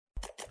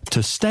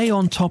To stay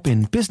on top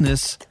in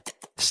business,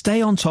 stay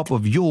on top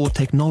of your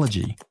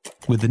technology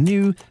with the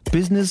new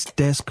Business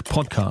Desk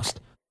podcast,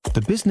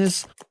 The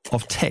Business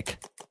of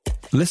Tech.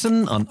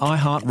 Listen on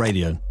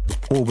iHeartRadio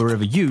or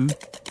wherever you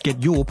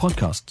get your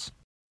podcasts.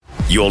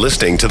 You're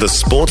listening to the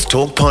Sports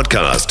Talk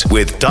Podcast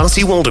with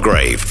Darcy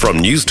Waldegrave from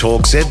News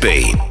Talk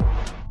ZB.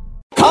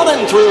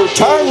 Coming through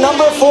turn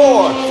number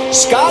 4,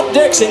 Scott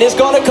Dixon is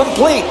going to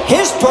complete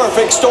his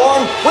perfect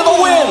storm with a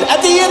win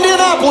at the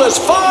Indianapolis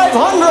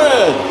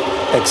 500.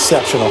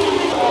 Exceptional. Woo!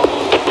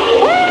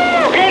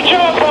 Good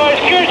job, boys.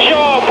 Good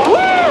job.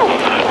 Woo!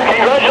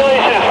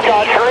 Congratulations,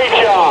 Scott. Great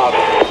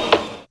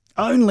job.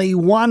 Only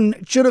one.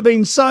 Should have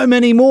been so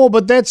many more,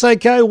 but that's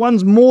okay.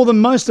 One's more than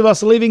most of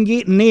us will even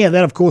get near.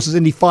 That, of course, is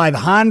Indy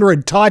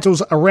 500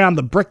 titles around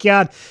the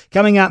Brickyard.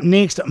 Coming up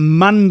next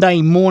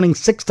Monday morning,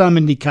 6-time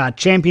IndyCar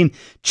champion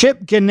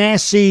Chip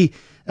Ganassi,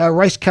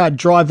 race car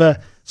driver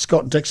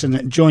Scott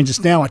Dixon joins us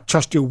now. I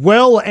trust you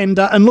well, and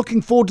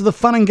looking forward to the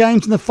fun and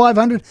games in the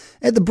 500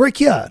 at the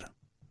Brickyard.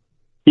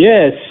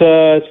 Yeah,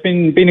 it's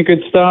been a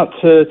good start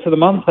to the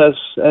month, as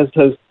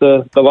has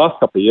the last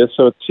couple of years.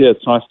 So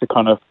it's nice to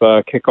kind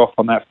of kick off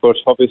on that foot.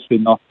 Obviously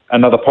not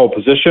another pole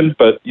position,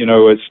 but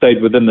it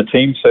stayed within the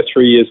team, so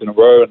 3 years in a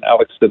row, and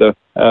Alex did a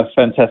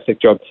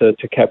fantastic job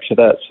to capture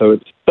that. So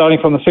it's starting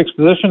from the 6th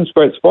position, it's a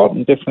great spot,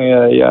 and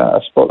definitely a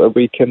spot that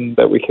we can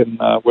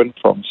win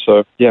from.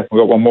 So yeah, we've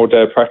got one more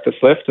day of practice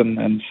left,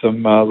 and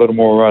some little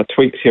more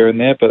tweaks here and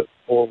there, but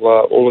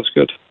all is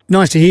good.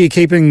 Nice to hear you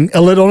keeping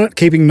a lid on it,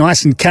 keeping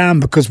nice and calm,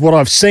 because what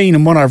I've seen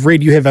and what I've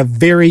read, you have a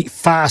very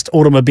fast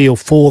automobile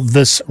for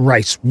this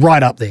race,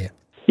 right up there.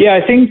 Yeah,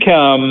 I think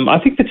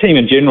the team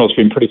in general has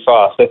been pretty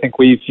fast. I think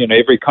we've,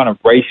 every kind of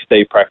race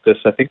day practice,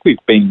 I think we've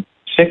been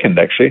second,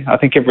 actually. I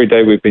think every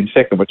day we've been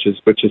second, which is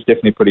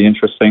definitely pretty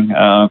interesting.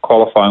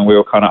 Qualifying, we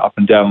were kind of up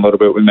and down a little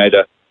bit. We made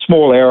a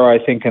small error, I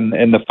think, in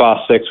the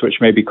Fast Six, which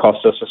maybe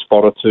cost us a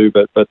spot or two,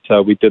 but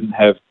we didn't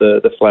have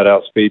the flat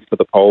out speed for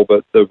the pole.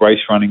 But the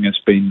race running has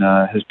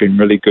been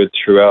really good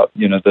throughout,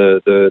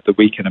 the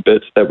week and a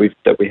bit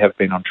that we have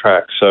been on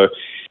track. So,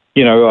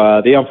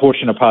 the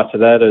unfortunate part to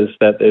that is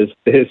that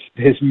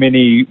there's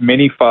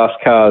many fast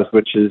cars,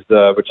 which is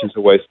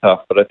always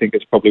tough. But I think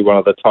it's probably one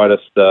of the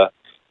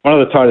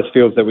tightest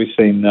fields that we've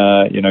seen,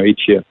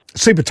 each year.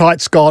 Super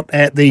tight, Scott,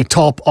 at the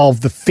top of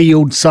the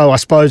field. So I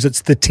suppose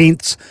it's the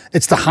tenths,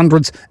 it's the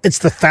hundreds, it's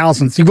the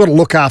thousandths. You've got to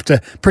look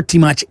after pretty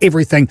much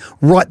everything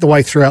right the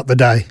way throughout the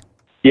day.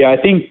 Yeah, I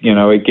think,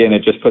 again,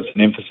 it just puts an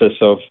emphasis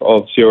of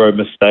zero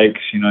mistakes,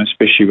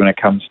 especially when it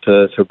comes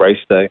to race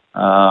day,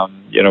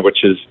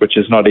 which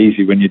is not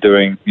easy when you're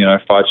doing,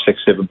 5, 6,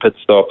 7 pit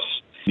stops.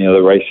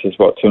 The race is,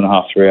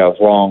 2.5, 3 hours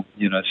long,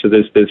 so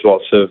there's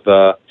lots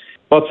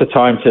of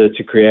time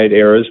to create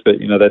errors, but,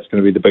 that's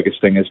going to be the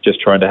biggest thing, is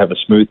just trying to have a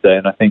smooth day.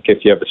 And I think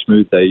if you have a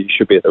smooth day, you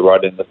should be at the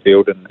right end of the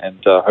field and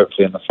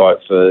hopefully in the fight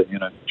for,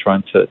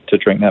 trying to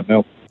drink that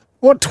milk.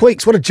 What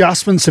tweaks, what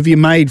adjustments have you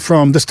made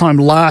from this time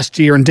last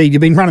year? Indeed,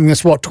 you've been running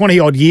this,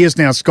 20-odd years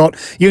now, Scott.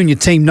 You and your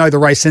team know the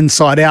race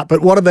inside out,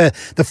 but what are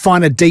the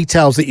finer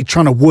details that you're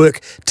trying to work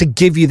to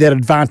give you that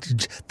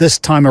advantage this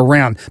time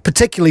around,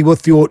 particularly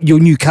with your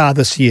new car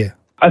this year?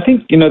 I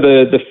think,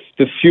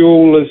 the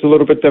fuel is a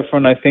little bit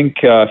different. I think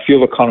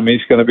fuel economy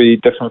is going to be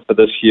different for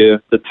this year.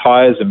 The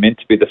tyres are meant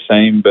to be the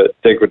same, but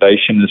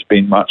degradation has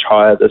been much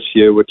higher this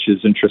year, which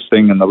is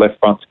interesting, and the left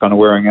front's kind of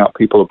wearing out.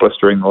 People are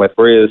blistering the left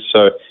rears.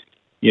 So,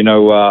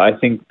 I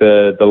think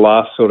the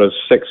last sort of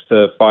 6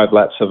 to 5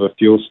 laps of a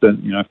fuel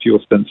stint, fuel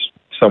stints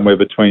somewhere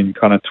between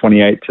kind of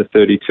 28 to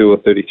 32 or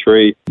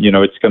 33,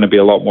 it's going to be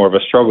a lot more of a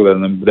struggle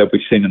than that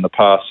we've seen in the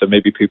past. So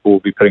maybe people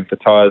will be putting for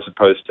tyres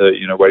opposed to,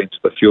 waiting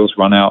till the fuels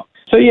run out.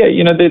 So, yeah,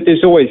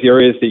 there's always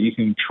areas that you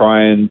can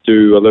try and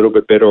do a little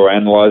bit better or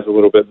analyze a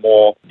little bit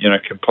more.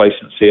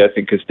 Complacency, I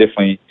think, is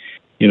definitely,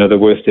 the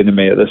worst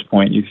enemy at this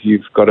point.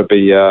 You've got to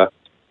be,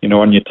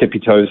 on your tippy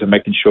toes and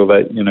making sure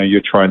that,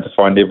 you're trying to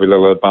find every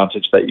little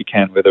advantage that you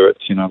can, whether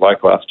it's,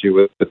 like last year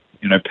with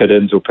pit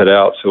ins or pit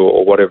outs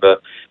or whatever,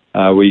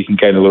 where you can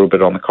gain a little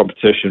bit on the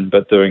competition,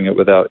 but doing it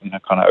without,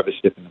 kind of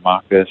overstepping the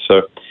mark there.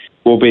 So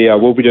we'll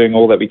be doing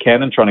all that we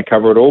can and trying to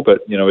cover it all. But,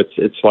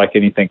 it's like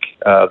anything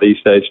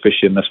these days,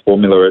 especially in this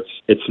formula,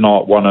 it's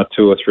not 1 or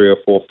 2 or 3 or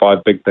 4 or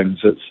 5 big things.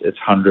 It's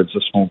hundreds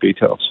of small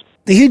details.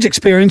 The huge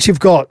experience you've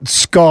got,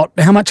 Scott,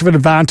 how much of an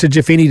advantage,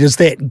 if any, does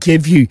that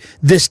give you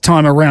this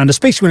time around,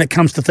 especially when it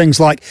comes to things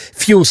like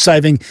fuel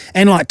saving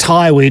and like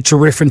tyre wear, to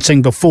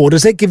referencing before?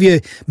 Does that give you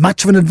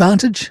much of an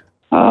advantage?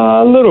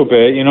 A little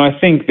bit. I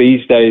think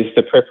these days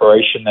the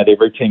preparation that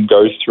every team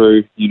goes through,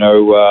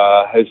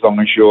 as long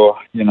as you're,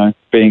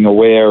 being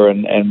aware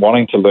and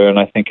wanting to learn,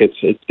 I think it's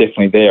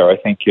definitely there. I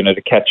think,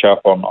 to catch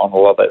up on a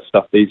lot of that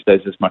stuff these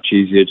days is much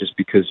easier just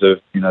because of,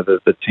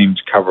 the teams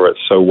cover it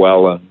so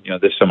well, and,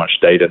 there's so much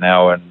data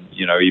now, and,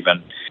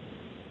 even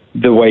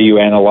the way you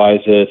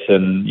analyze it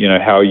and,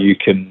 how you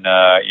can,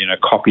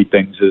 copy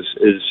things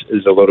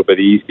is a little bit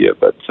easier.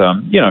 But,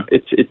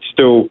 it's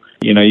still,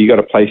 you got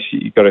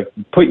to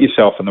put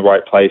yourself in the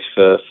right place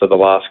for the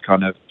last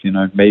kind of,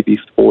 maybe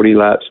 40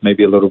 laps,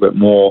 maybe a little bit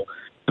more,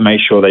 make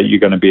sure that you're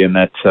going to be in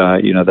that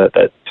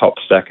that top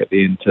stack at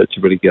the end to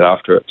really get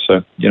after it.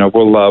 So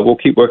we'll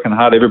keep working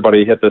hard.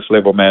 Everybody at this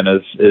level, man,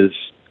 is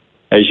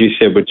as you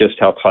said, with just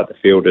how tight the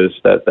field is.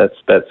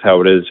 That's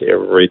how it is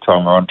every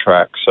time we're on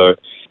track. So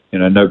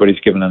nobody's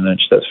given an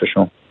inch, that's for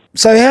sure.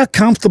 So how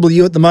comfortable are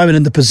you at the moment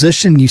in the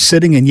position you're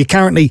sitting in? You're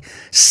currently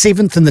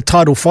 7th in the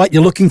title fight.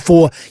 You're looking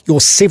for your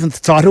 7th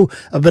title.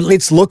 But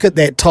let's look at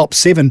that top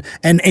 7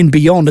 and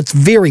beyond. It's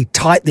very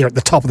tight there at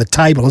the top of the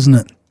table, isn't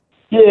it?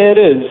 Yeah, it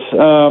is.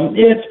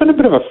 It's been a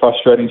bit of a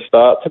frustrating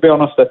start. To be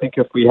honest, I think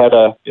if we had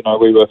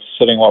we were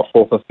sitting, 4th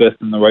or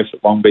 5th in the race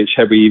at Long Beach.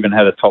 Had we even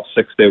had a top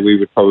 6 there, we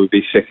would probably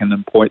be 2nd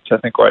in points, I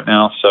think, right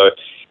now. So,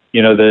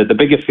 the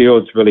bigger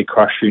fields really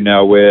crush you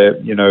now where,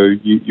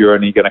 you're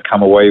only going to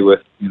come away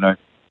with,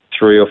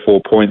 3 or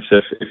 4 points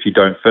if you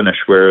don't finish,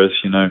 whereas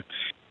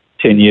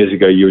 10 years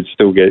ago you would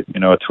still get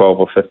a 12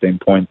 or 15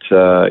 point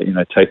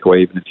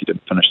takeaway even if you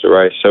didn't finish the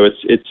race. So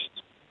it's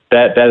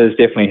that has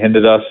definitely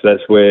hindered us.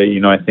 That's where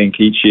I think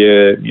each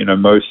year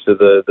most of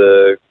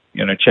the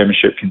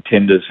championship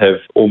contenders have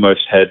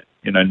almost had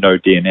no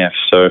DNF.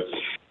 So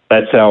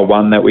that's our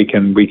one that we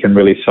can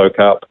really soak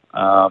up.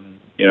 And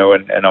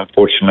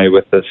unfortunately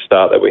with the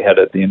start that we had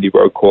at the Indy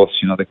road course,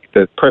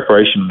 the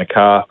preparation in the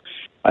car.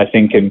 I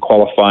think in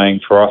qualifying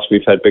for us,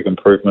 we've had big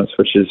improvements,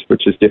 which has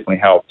definitely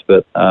helped.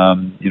 But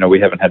we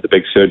haven't had the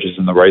big surges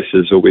in the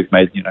races, or we've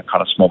made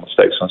kind of small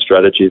mistakes on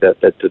strategy that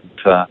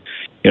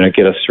didn't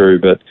get us through.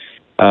 But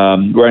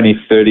we're only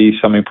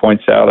 30-something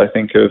points out, I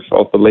think,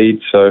 of the lead.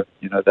 So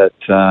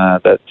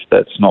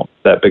that's not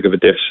that big of a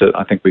deficit.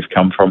 I think we've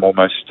come from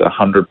almost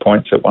 100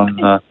 points at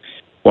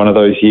one of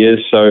those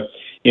years. So.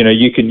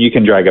 You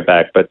can drag it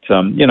back, but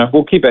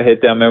we'll keep our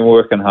head down, man. We're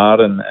working hard,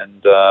 and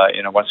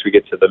once we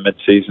get to the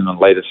mid-season and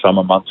later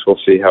summer months, we'll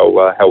see how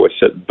we're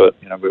sitting. But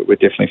we're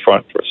definitely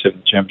fighting for a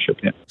 7th championship.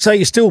 Yeah. So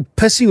you're still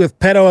pissy with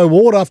Pato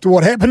O'Ward after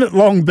what happened at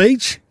Long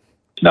Beach?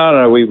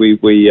 No,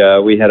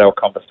 we had our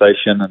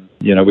conversation and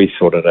we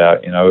sorted it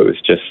out. It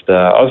was just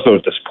I was sort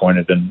of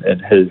disappointed in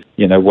his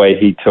way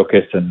he took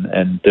it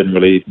and didn't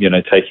really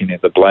take any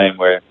of the blame.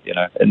 Where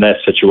in that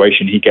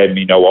situation he gave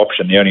me no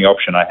option. The only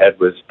option I had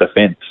was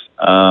defence,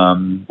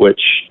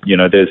 which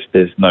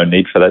there's no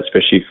need for that,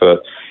 especially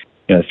for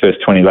the first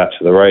 20 laps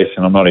of the race.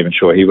 And I'm not even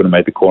sure he would have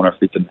made the corner if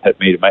he didn't hit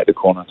me to make the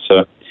corner.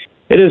 So.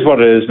 It is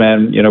what it is,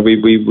 man.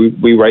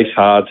 We race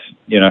hard.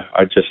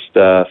 I just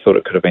thought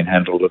it could have been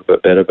handled a little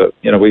bit better, but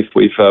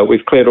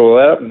we've cleared all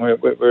that out and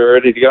we're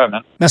ready to go,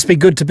 man. Must be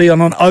good to be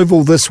on an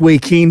oval this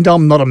weekend.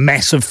 I'm not a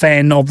massive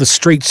fan of the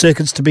street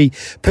circuits, to be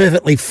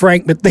perfectly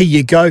frank, but there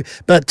you go.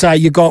 But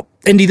you got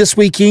Indy this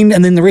weekend,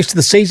 and then the rest of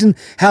the season.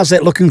 How's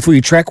that looking for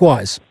you track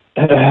wise?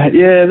 I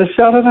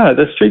don't know.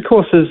 The street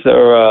courses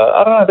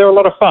are, they're a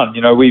lot of fun.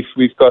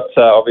 We've got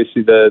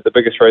obviously the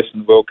biggest race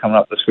in the world coming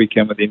up this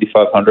weekend with the Indy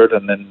 500,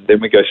 and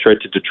then we go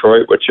straight to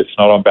Detroit, which it's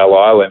not on Belle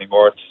Isle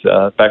anymore.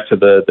 It's back to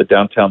the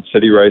downtown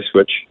city race,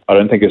 which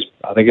I think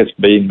it's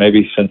been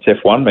maybe since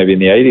F1, maybe in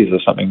the 80s or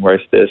something,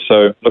 raced there.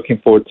 So looking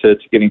forward to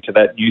getting to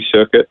that new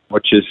circuit,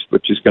 which is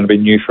going to be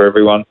new for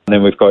everyone. And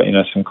then we've got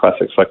some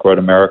classics like Road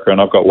America,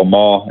 and I've got Le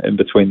Mans in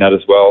between that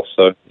as well.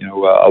 So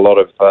a lot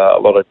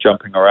of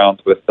jumping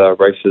around with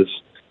races,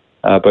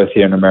 both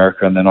here in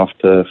America and then off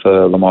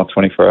for Le Mans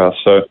 24 hours.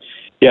 So,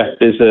 yeah,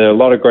 there's a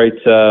lot of great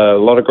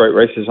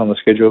races on the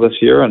schedule this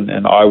year, and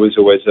I was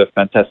always a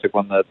fantastic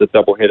one, the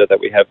doubleheader that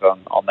we have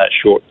on that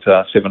short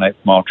 7-8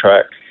 mile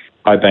track,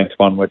 high banked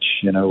one, which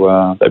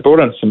they brought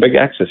in some big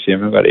access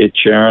here. We've got Ed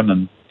Sheeran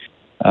and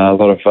a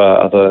lot of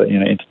other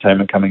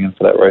entertainment coming in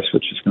for that race,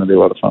 which is going to be a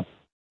lot of fun.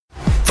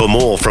 For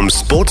more from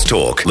Sports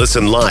Talk,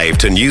 listen live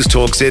to News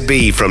Talk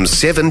ZB from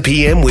 7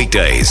 p.m.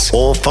 weekdays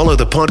or follow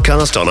the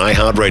podcast on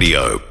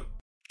iHeartRadio.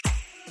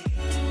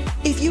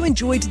 If you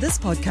enjoyed this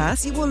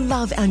podcast, you will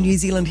love our New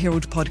Zealand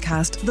Herald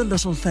podcast, The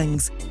Little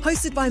Things,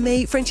 hosted by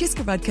me,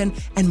 Francesca Rudkin,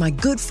 and my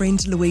good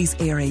friend Louise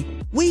Airy.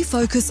 We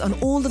focus on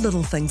all the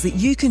little things that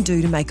you can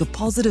do to make a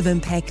positive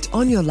impact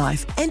on your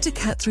life and to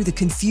cut through the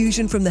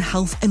confusion from the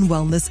health and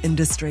wellness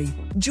industry.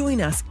 Join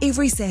us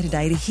every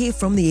Saturday to hear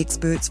from the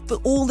experts for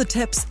all the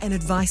tips and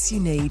advice you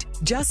need.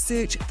 Just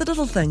search The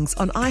Little Things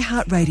on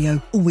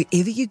iHeartRadio or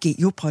wherever you get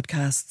your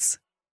podcasts.